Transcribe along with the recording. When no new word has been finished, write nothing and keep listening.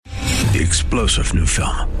The explosive new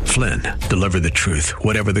film, Flynn, deliver the truth,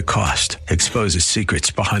 whatever the cost, exposes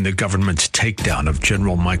secrets behind the government's takedown of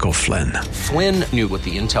General Michael Flynn. Flynn knew what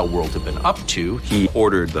the intel world had been up to. He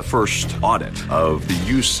ordered the first audit of the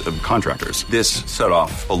use of contractors. This set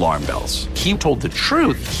off alarm bells. He told the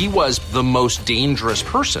truth. He was the most dangerous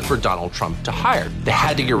person for Donald Trump to hire. They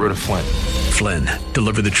had to get rid of Flynn. Flynn,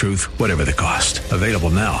 deliver the truth, whatever the cost. Available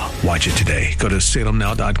now. Watch it today. Go to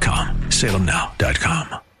salemnow.com.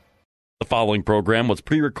 salemnow.com. The following program was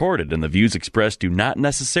pre-recorded, and the views expressed do not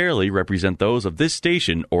necessarily represent those of this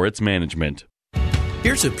station or its management.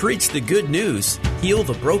 Here to preach the good news, heal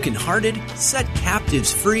the brokenhearted, set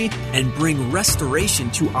captives free, and bring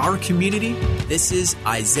restoration to our community, this is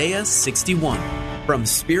Isaiah 61. From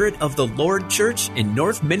Spirit of the Lord Church in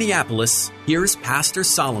North Minneapolis, here's Pastor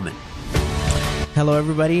Solomon. Hello,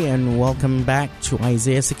 everybody, and welcome back to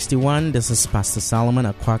Isaiah 61. This is Pastor Solomon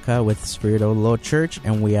Akwaka with Spirit of the Lord Church,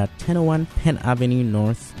 and we are 1001 Penn Avenue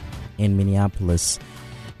North in Minneapolis,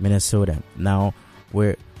 Minnesota. Now,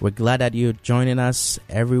 we're glad that you're joining us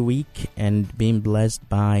every week and being blessed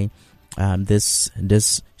by this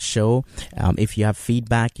show. If you have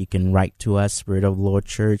feedback, you can write to us, Spirit of the Lord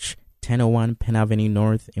Church, 1001 Penn Avenue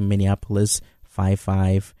North in Minneapolis,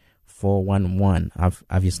 55411,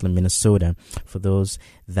 obviously Minnesota, for those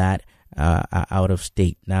that are out of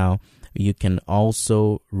state. Now, you can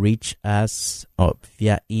also reach us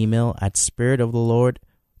via email at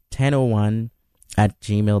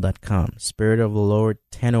spiritofthelord1001@gmail.com,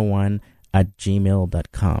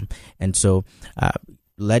 spiritofthelord1001@gmail.com. And so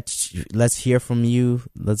let's hear from you.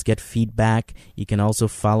 Let's get feedback. You can also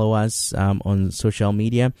follow us on social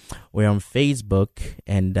media. We're on Facebook,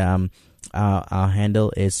 and our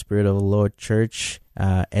handle is Spirit of the Lord Church,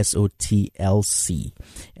 SOTLC,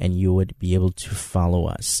 and you would be able to follow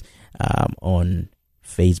us on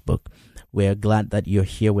Facebook. We're glad that you're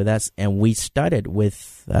here with us, and we started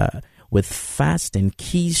with fasting,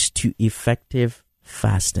 keys to effective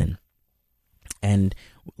fasting. And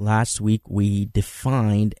last week we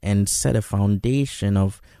defined and set a foundation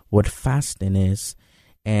of what fasting is,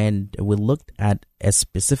 and we looked at a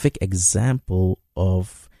specific example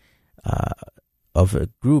of a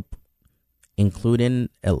group, including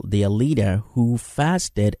the leader who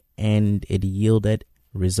fasted and it yielded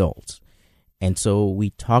results. And so we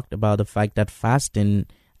talked about the fact that fasting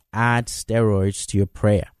adds steroids to your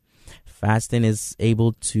prayer. Fasting is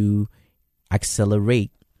able to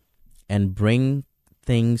accelerate and bring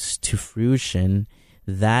things to fruition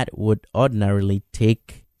that would ordinarily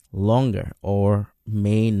take longer or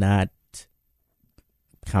may not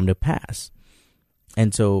come to pass.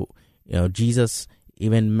 And so, Jesus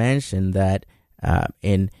even mentioned that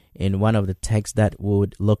in one of the texts that we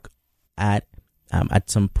would look at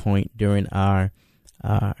some point during our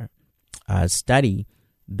study,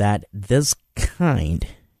 that this kind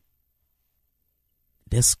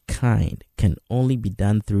can only be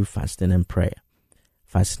done through fasting and prayer.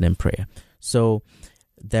 So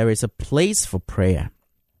there is a place for prayer.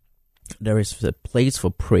 There is a place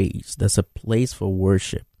for praise. There's a place for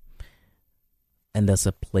worship. And there's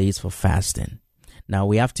a place for fasting. Now,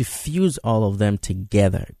 we have to fuse all of them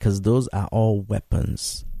together because those are all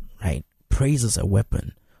weapons, right? Praise is a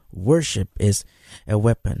weapon. Worship is a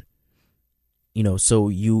weapon. So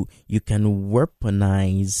you can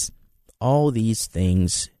weaponize all these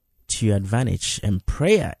things to your advantage. And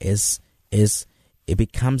prayer it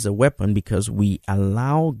becomes a weapon because we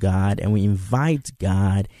allow God and we invite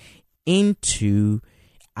God into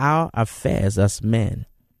our affairs as men.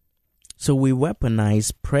 So we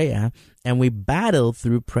weaponize prayer and we battle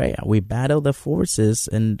through prayer. We battle the forces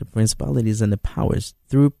and the principalities and the powers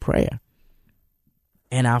through prayer.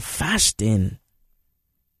 And our fasting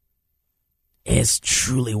is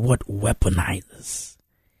truly what weaponizes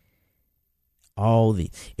so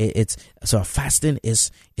our fasting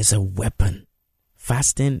is a weapon.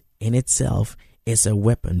 Fasting in itself is a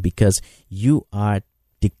weapon because you are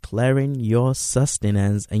declaring your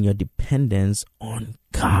sustenance and your dependence on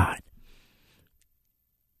God.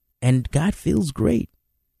 And God feels great.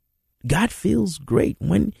 God feels great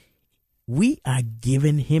when we are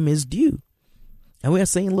giving him his due. And we are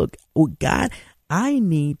saying, look, God, I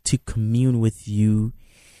need to commune with you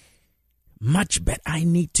much better. I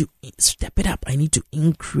need to step it up. I need to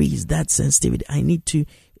increase that sensitivity. I need to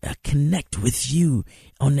connect with you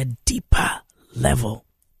on a deeper level.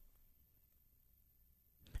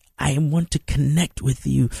 I want to connect with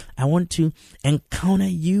you. I want to encounter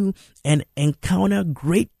you and encounter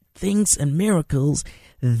great things and miracles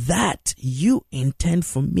that you intend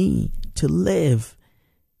for me to live.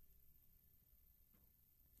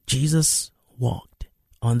 Jesus walked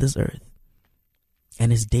on this earth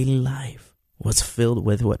And his daily life was filled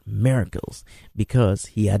with what? Miracles, because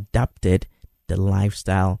he adopted the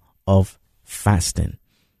lifestyle of fasting.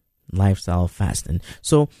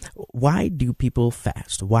 So why do people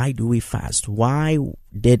fast? Why do we fast? Why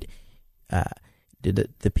did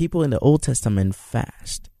the people in the Old Testament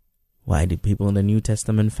fast? Why did people in the New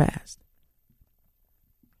Testament fast?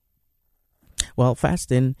 Well,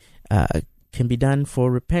 fasting can be done for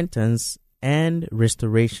repentance and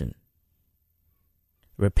restoration.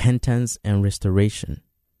 Repentance and restoration.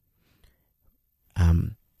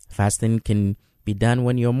 Fasting can be done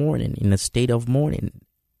when you're mourning, in a state of mourning,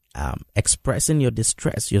 expressing your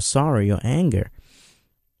distress, your sorrow, your anger.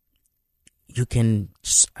 You can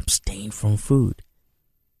just abstain from food,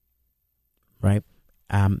 right?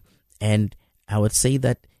 And I would say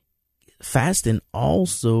that fasting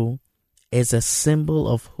also is a symbol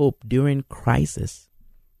of hope during crisis.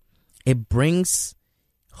 It brings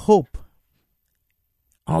hope.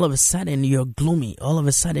 All of a sudden you're gloomy. All of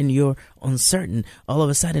a sudden you're uncertain. All of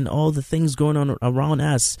a sudden all the things going on around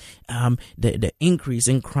us, the increase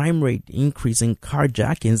in crime rate, increase in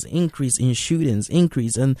carjackings, increase in shootings,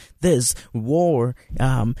 increase in this war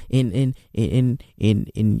in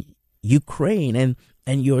Ukraine,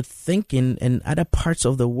 and you're thinking in other parts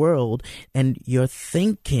of the world, and you're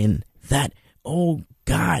thinking that, oh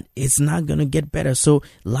God, it's not going to get better. So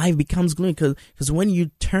life becomes gloomy because when you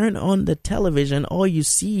turn on the television, all you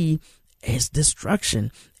see is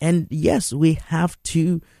destruction. And yes, we have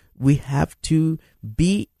to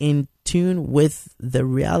be in tune with the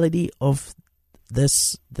reality of the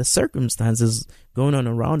circumstances going on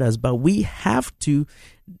around us, but we have to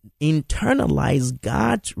internalize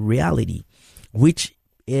God's reality, which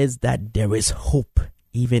is that there is hope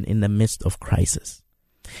even in the midst of crisis.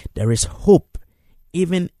 There is hope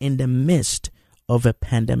even in the midst of a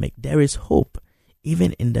pandemic. There is hope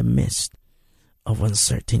even in the midst of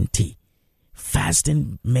uncertainty.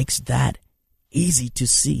 Fasting makes that easy to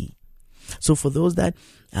see. So for those that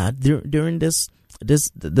during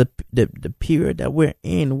the period that we're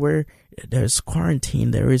in, where there's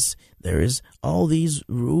quarantine, there is all these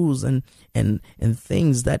rules and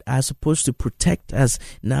things that are supposed to protect us.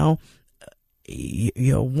 Now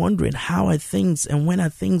you're wondering, how are things and when are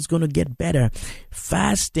things going to get better?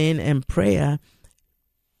 Fasting and prayer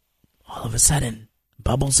all of a sudden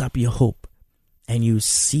bubbles up your hope, and you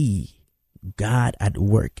see God at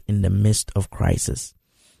work in the midst of crisis.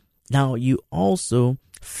 Now you also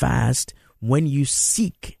fast when you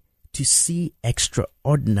seek to see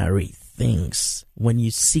extraordinary things, when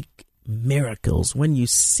you seek miracles, when you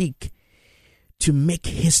seek to make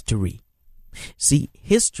history. See,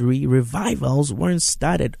 history, revivals weren't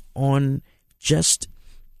started on just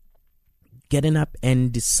getting up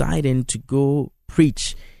and deciding to go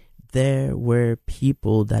preach. There were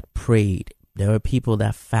people that prayed. There were people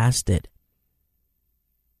that fasted.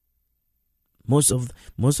 Most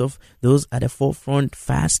of those at the forefront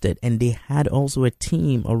fasted, and they had also a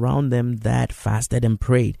team around them that fasted and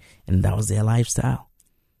prayed, and that was their lifestyle.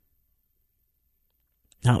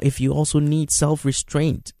 Now, if you also need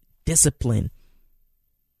self-restraint, discipline,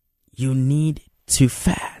 you need to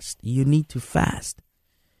fast. You need to fast.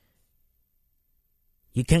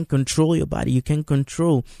 You can't control your body. You can't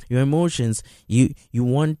control your emotions. You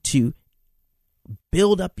want to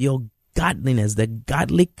build up your godliness, the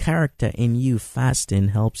godly character in you. Fasting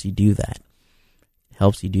helps you do that.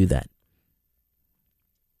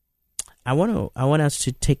 I want us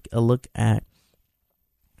to take a look at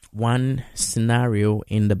one scenario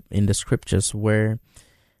in the scriptures where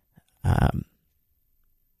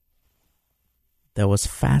there was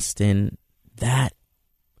fasting that,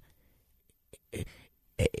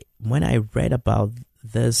 when I read about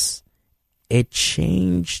this, it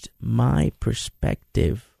changed my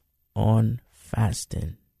perspective on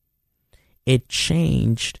fasting. It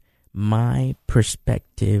changed my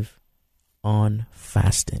perspective on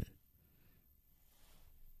fasting.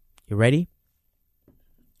 You ready?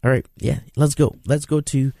 All right, yeah, let's go. Let's go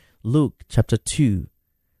to Luke chapter 2,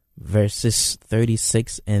 verses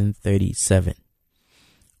 36 and 37.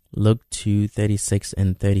 Luke 2, 36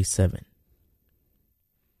 and 37.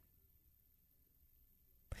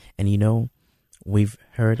 And you know, we've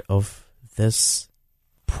heard of this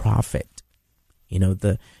prophet. You know,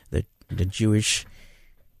 the Jewish,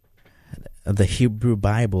 the Hebrew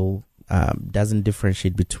Bible doesn't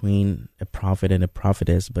differentiate between a prophet and a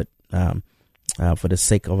prophetess, but for the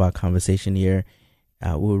sake of our conversation here,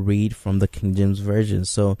 we'll read from the King James Version.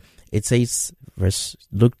 So it says, verse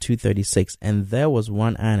Luke 2:36, and there was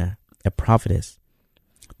one Anna, a prophetess,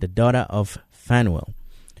 the daughter of Phanuel,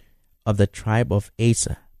 of the tribe of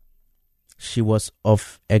Aser. She was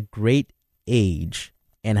of a great age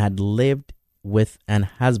and had lived with an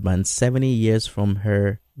husband 70 years from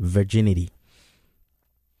her virginity.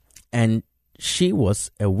 And she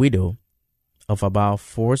was a widow of about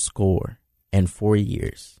 84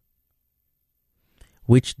 years,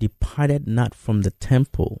 which departed not from the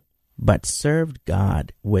temple, but served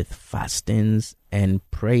God with fastings and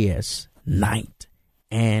prayers night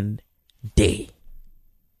and day.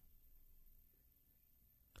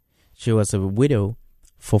 She was a widow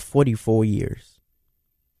for 44 years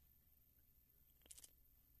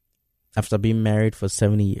after being married for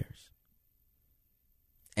 70 years.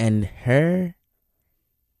 And her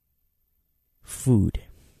food,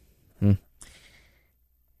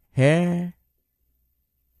 her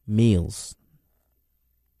meals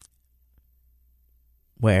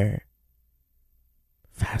were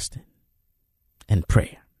fasting and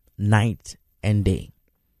prayer night and day.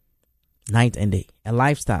 Night and day. A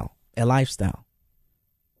lifestyle.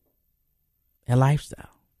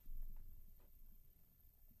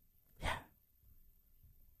 Yeah.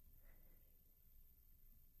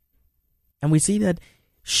 And we see that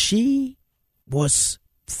she was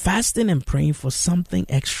fasting and praying for something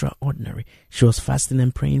extraordinary. She was fasting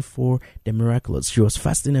and praying for the miraculous. She was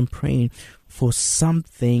fasting and praying for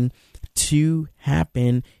something to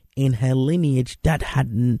happen in her lineage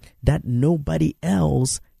that nobody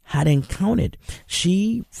else had encountered.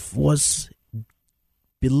 She was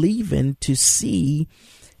believing to see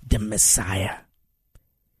the Messiah.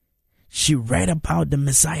 She read about the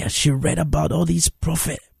Messiah. She read about all these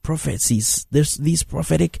prophecies. There's these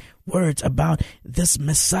prophetic words about this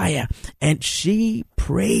Messiah, and she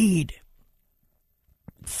prayed,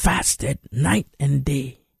 fasted night and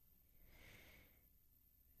day.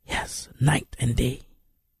 Yes, night and day.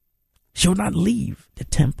 She would not leave the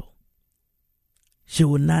temple. She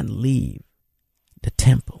would not leave the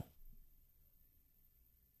temple.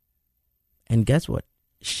 And guess what?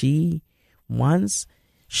 Once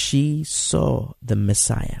she saw the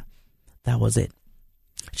Messiah, that was it.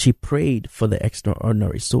 She prayed for the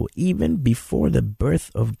extraordinary. So even before the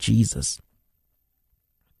birth of Jesus,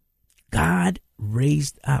 God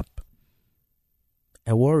raised up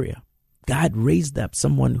a warrior. God raised up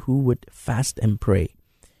someone who would fast and pray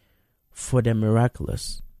for the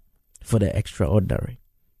miraculous, for the extraordinary.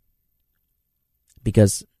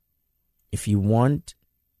 Because if you want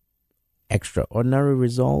extraordinary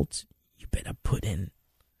results, you better put in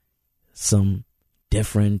some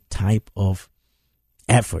different type of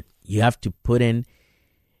effort. You have to put in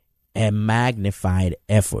a magnified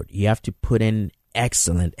effort. You have to put in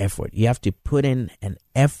excellent effort. You have to put in an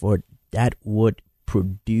effort that would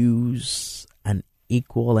produce an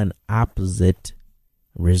equal and opposite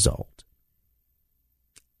result.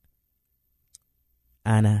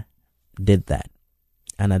 Anna did that.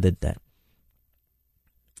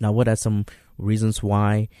 Now, what are some reasons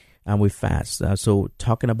why we fast? So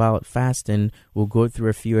talking about fasting, we'll go through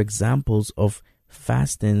a few examples of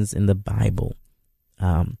fastings in the Bible,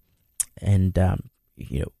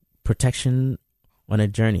 protection on a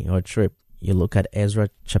journey or a trip. You look at Ezra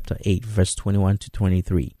chapter 8, verse 21 to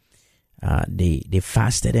 23. They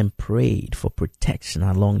fasted and prayed for protection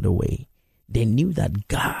along the way. They knew that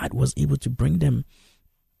God was able to bring them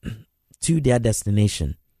to their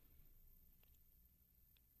destination.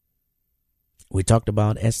 We talked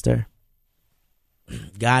about Esther.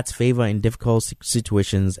 God's favor in difficult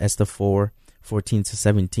situations, Esther 4:14 to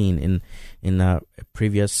 17 in a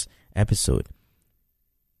previous episode.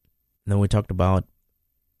 Then we talked about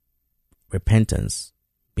repentance,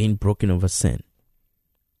 being broken over sin.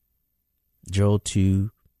 Joel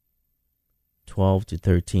 2:12 to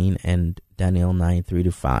 13 and Daniel 9:3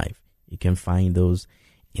 to 5. You can find those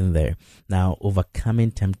in there. Now,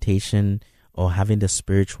 overcoming temptation or having the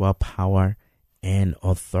spiritual power and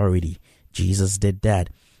authority. Jesus did that.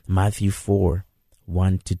 Matthew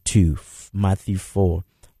 4:1 to 2. Matthew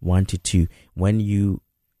 4:1 to 2. When you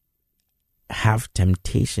have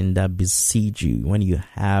temptation that besiege you, when you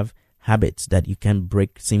have habits that you can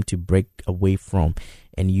seem to break away from,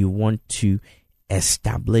 and you want to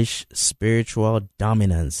establish spiritual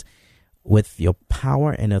dominance with your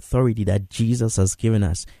power and authority that Jesus has given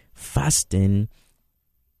us, fasting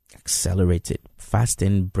accelerates it.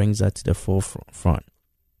 Fasting brings us to the forefront.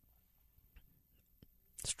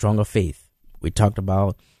 Stronger faith. We talked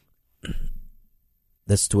about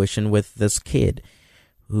the situation with this kid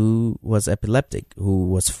who was epileptic, who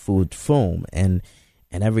was food foam, and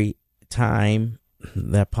every time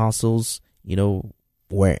the apostles,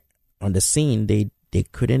 were on the scene, they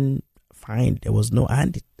couldn't find, there was no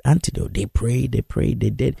antidote. They prayed, they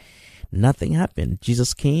did. Nothing happened.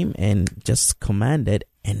 Jesus came and just commanded,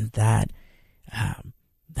 and that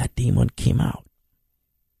demon came out.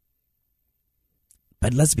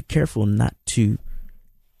 But let's be careful not to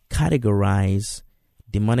categorize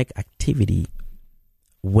demonic activity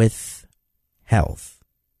with health,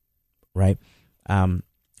 right?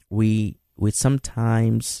 We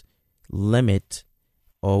sometimes limit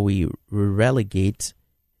or we relegate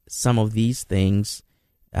some of these things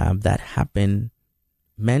that happen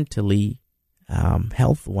mentally,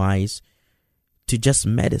 health-wise, to just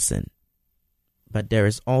medicine. But there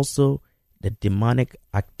is also the demonic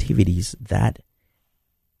activities that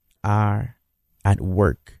are at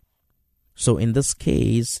work. So in this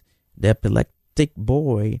case, the epileptic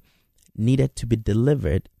boy needed to be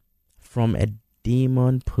delivered from a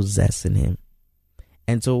demon possessing him.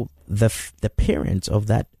 And so the parents of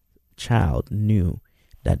that child knew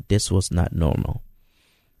that this was not normal.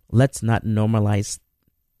 Let's not normalize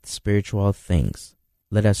spiritual things.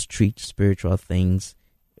 Let us treat spiritual things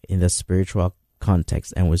in the spiritual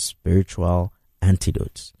context and with spiritual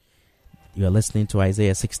antidotes. You are listening to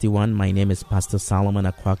Isaiah 61. My name is Pastor Solomon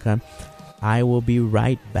Akwaka. I will be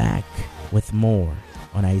right back with more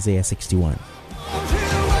on Isaiah 61.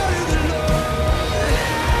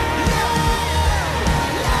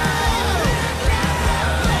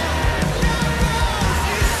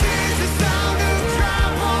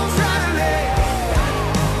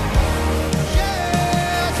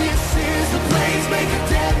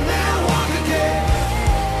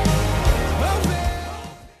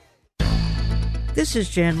 This is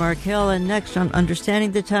Jan Markell, and next on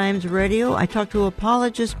Understanding the Times Radio, I talk to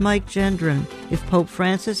apologist Mike Gendron. If Pope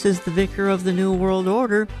Francis is the vicar of the New World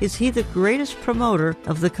Order, is he the greatest promoter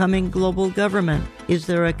of the coming global government? Is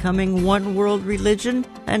there a coming one world religion?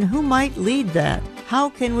 And who might lead that? How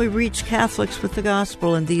can we reach Catholics with the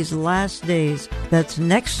gospel in these last days? That's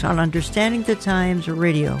next on Understanding the Times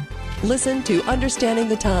Radio. Listen to Understanding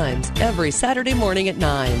the Times every Saturday morning at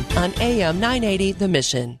 9 on AM 980 The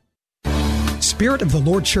Mission. Spirit of the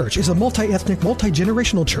Lord Church is a multi-ethnic,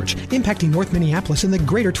 multi-generational church impacting North Minneapolis and the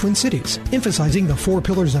greater Twin Cities, emphasizing the 4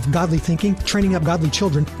 pillars of godly thinking, training up godly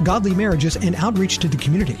children, godly marriages, and outreach to the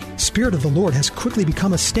community. Spirit of the Lord has quickly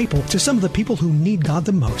become a staple to some of the people who need God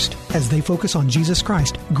the most. As they focus on Jesus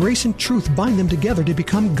Christ, grace and truth bind them together to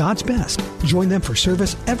become God's best. Join them for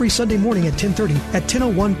service every Sunday morning at 10:30 at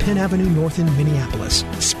 1001 Penn Avenue North in Minneapolis.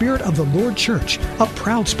 Spirit of the Lord Church, a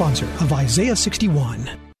proud sponsor of Isaiah 61.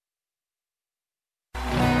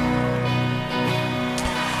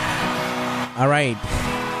 All right.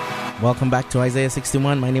 Welcome back to Isaiah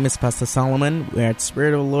 61. My name is Pastor Solomon. We're at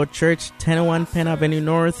Spirit of the Lord Church, 1001 Penn Avenue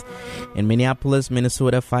North in Minneapolis,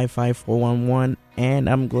 Minnesota, 55411. And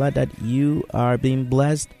I'm glad that you are being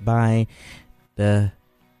blessed by the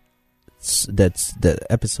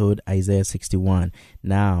episode Isaiah 61.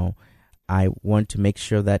 Now, I want to make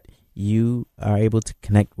sure that you are able to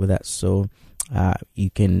connect with us. So you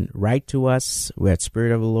can write to us. We're at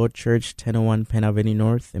Spirit of the Lord Church, 1001 Penn Avenue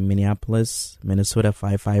North in Minneapolis, Minnesota,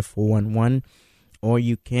 55411. Or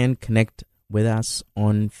you can connect with us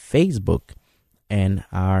on Facebook. And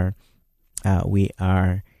we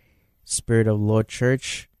are Spirit of the Lord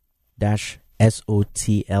Church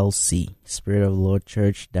SOTLC. Spirit of the Lord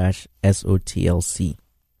Church SOTLC.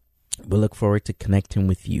 We look forward to connecting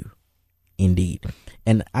with you. Indeed.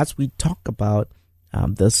 And as we talk about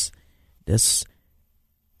this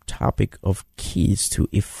topic of keys to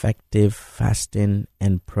effective fasting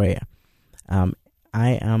and prayer, I'm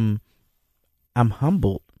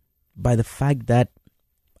humbled by the fact that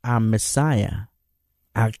our Messiah,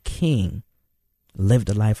 our King, lived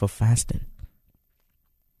a life of fasting.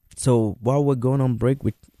 So while we're going on break,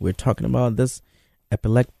 we're talking about this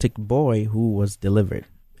epileptic boy who was delivered,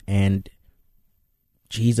 and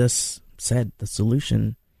Jesus said the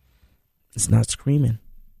solution is not screaming.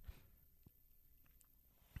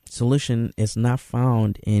 Solution is not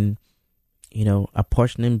found in,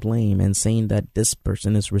 apportioning blame and saying that this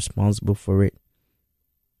person is responsible for it.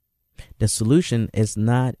 The solution is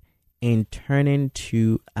not in turning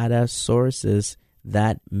to other sources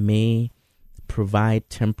that may provide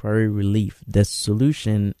temporary relief. The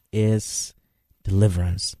solution is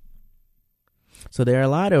deliverance. So there are a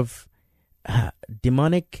lot of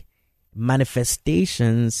demonic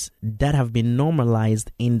manifestations that have been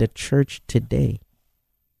normalized in the church today.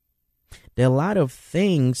 There are a lot of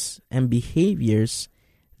things and behaviors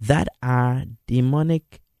that are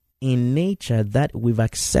demonic in nature that we've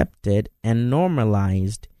accepted and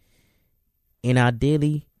normalized in our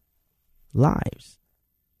daily lives.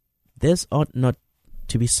 This ought not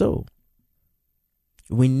to be so.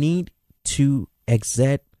 We need to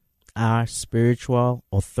exert our spiritual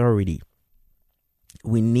authority.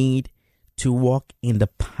 We need to walk in the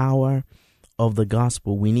power of the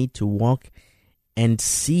gospel. We need to walk and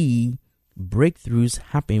see breakthroughs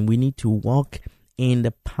happen, we need to walk in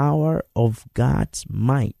the power of God's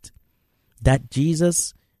might. That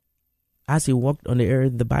Jesus, as he walked on the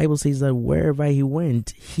earth, the Bible says that wherever he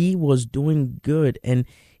went, he was doing good, and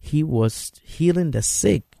he was healing the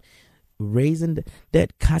sick, raising the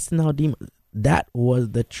dead, casting out demons. That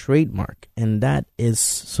was the trademark, and that is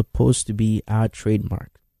supposed to be our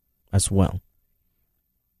trademark as well.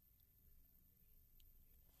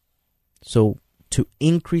 So to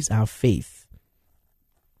increase our faith,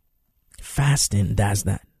 fasting does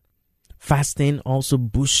that. Fasting also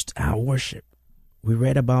boosts our worship. We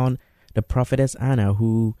read about the prophetess Anna,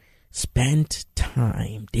 who spent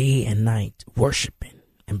time day and night worshiping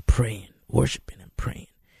and praying, worshiping and praying.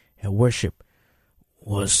 Her worship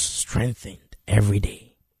was strengthened every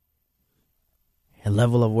day. Her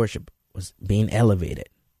level of worship was being elevated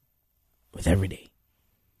with every day.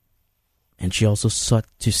 And she also sought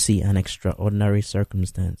to see an extraordinary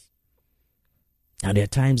circumstance. Now, there are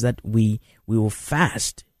times that we will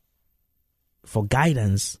fast for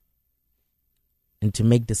guidance and to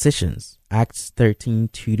make decisions. Acts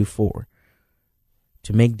 13:2-4.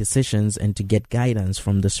 To make decisions and to get guidance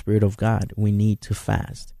from the Spirit of God, we need to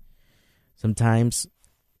fast. Sometimes,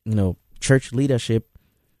 church leadership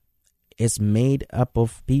is made up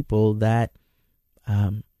of people that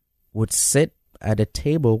would sit at a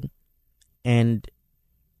table, and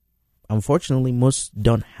unfortunately, most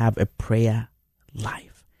don't have a prayer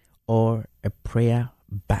life or a prayer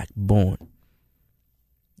backbone.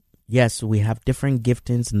 Yes, we have different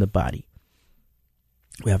giftings in the body.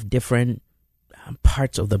 We have different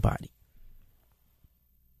parts of the body.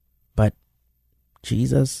 But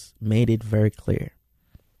Jesus made it very clear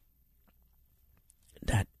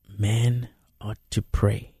that man ought to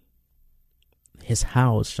pray. His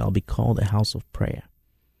house shall be called a house of prayer.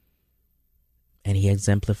 And he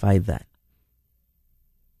exemplified that.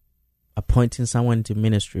 Appointing someone to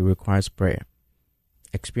ministry requires prayer.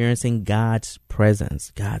 Experiencing God's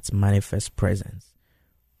presence, God's manifest presence,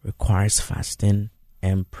 requires fasting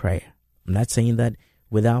and prayer. I'm not saying that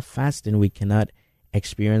without fasting we cannot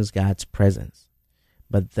experience God's presence,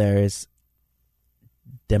 but there is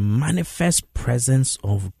the manifest presence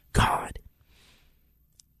of God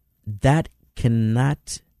that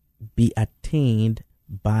cannot be attained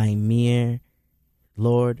by mere,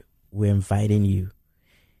 Lord, we're inviting you.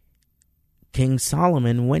 King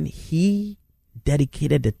Solomon, when he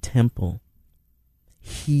dedicated the temple,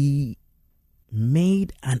 he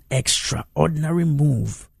made an extraordinary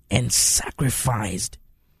move and sacrificed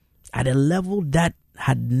at a level that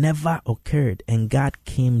had never occurred, and God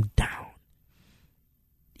came down.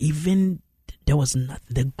 Even there was nothing,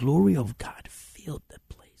 the glory of God filled the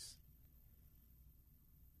place.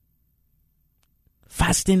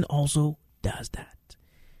 Fasting also does that.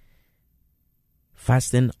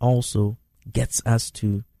 Fasting also gets us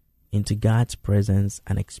into God's presence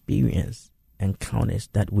and experience encounters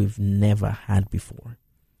that we've never had before.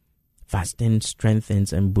 Fasting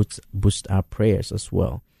strengthens and boosts our prayers as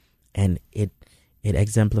well, and it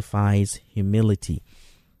exemplifies humility.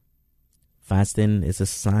 Fasting is a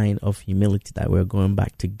sign of humility, that we're going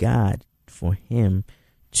back to God for Him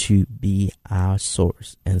to be our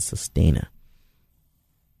source and sustainer.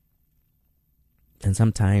 And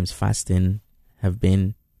sometimes fasting have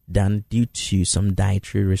been done due to some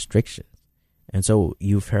dietary restrictions. And so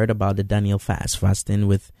you've heard about the Daniel fast, fasting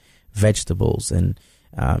with vegetables and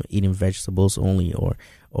eating vegetables only, or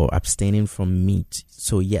abstaining from meat.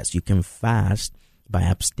 So yes, you can fast by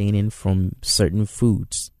abstaining from certain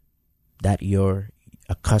foods that you're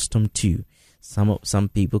accustomed to. Some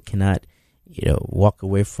people cannot, walk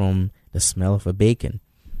away from the smell of a bacon.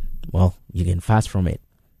 Well, you can fast from it,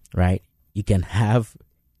 right? You can have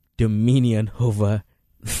dominion over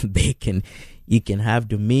bacon. You can have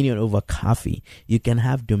dominion over coffee. You can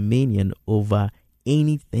have dominion over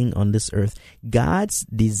anything on this earth. God's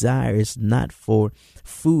desire is not for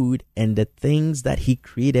food and the things that He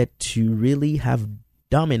created to really have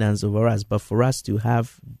dominance over us, but for us to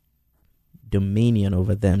have dominion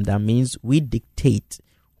over them. That means we dictate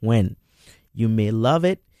when. You may love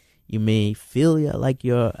it, you may feel like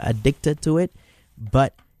you're addicted to it,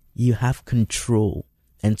 but you have control.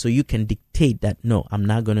 And so you can dictate that, no, I'm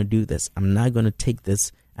not going to do this. I'm not going to take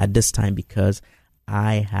this at this time because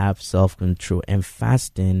I have self-control. And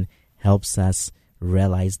fasting helps us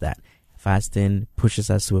realize that. Fasting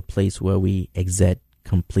pushes us to a place where we exert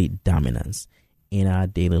complete dominance in our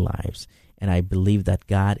daily lives. And I believe that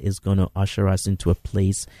God is going to usher us into a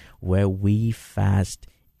place where we fast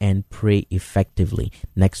and pray effectively.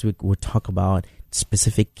 Next week, we'll talk about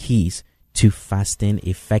specific keys to fasting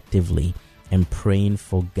effectively and praying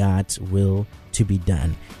for God's will to be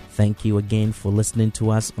done. Thank you again for listening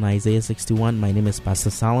to us on Isaiah 61. My name is Pastor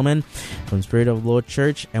Solomon from Spirit of the Lord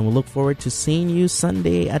Church, and we look forward to seeing you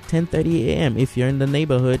Sunday at 10:30 a.m. If you're in the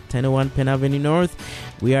neighborhood, 1001 Penn Avenue North,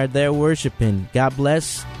 we are there worshiping. God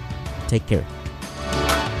bless. Take care.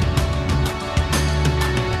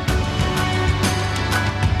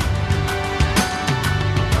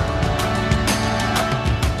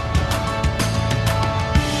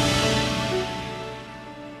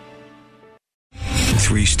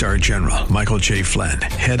 Three-star General Michael J. Flynn,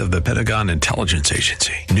 head of the Pentagon Intelligence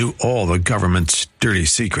Agency, knew all the government's dirty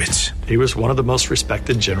secrets. He was one of the most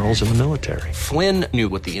respected generals in the military. Flynn knew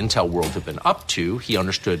what the intel world had been up to. He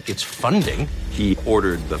understood its funding. He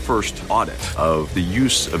ordered the first audit of the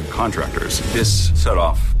use of contractors. This set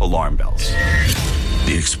off alarm bells.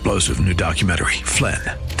 The explosive new documentary, Flynn,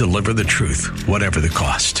 Deliver the Truth, Whatever the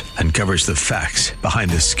Cost, uncovers the facts behind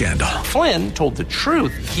this scandal. Flynn told the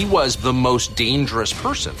truth. He was the most dangerous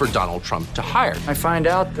person for Donald Trump to hire. I find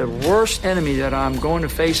out the worst enemy that I'm going to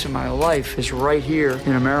face in my life is right here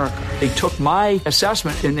in America. They took my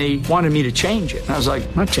assessment and they wanted me to change it. And I was like,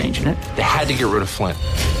 I'm not changing it. They had to get rid of Flynn.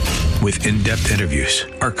 With in-depth interviews,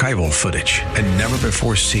 archival footage, and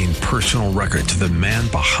never-before-seen personal records of the man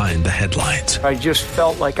behind the headlines. I just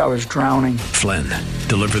felt like I was drowning. Flynn,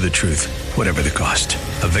 Deliver the Truth, Whatever the Cost.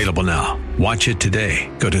 Available now. Watch it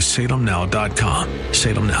today. Go to salemnow.com.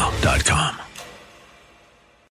 salemnow.com.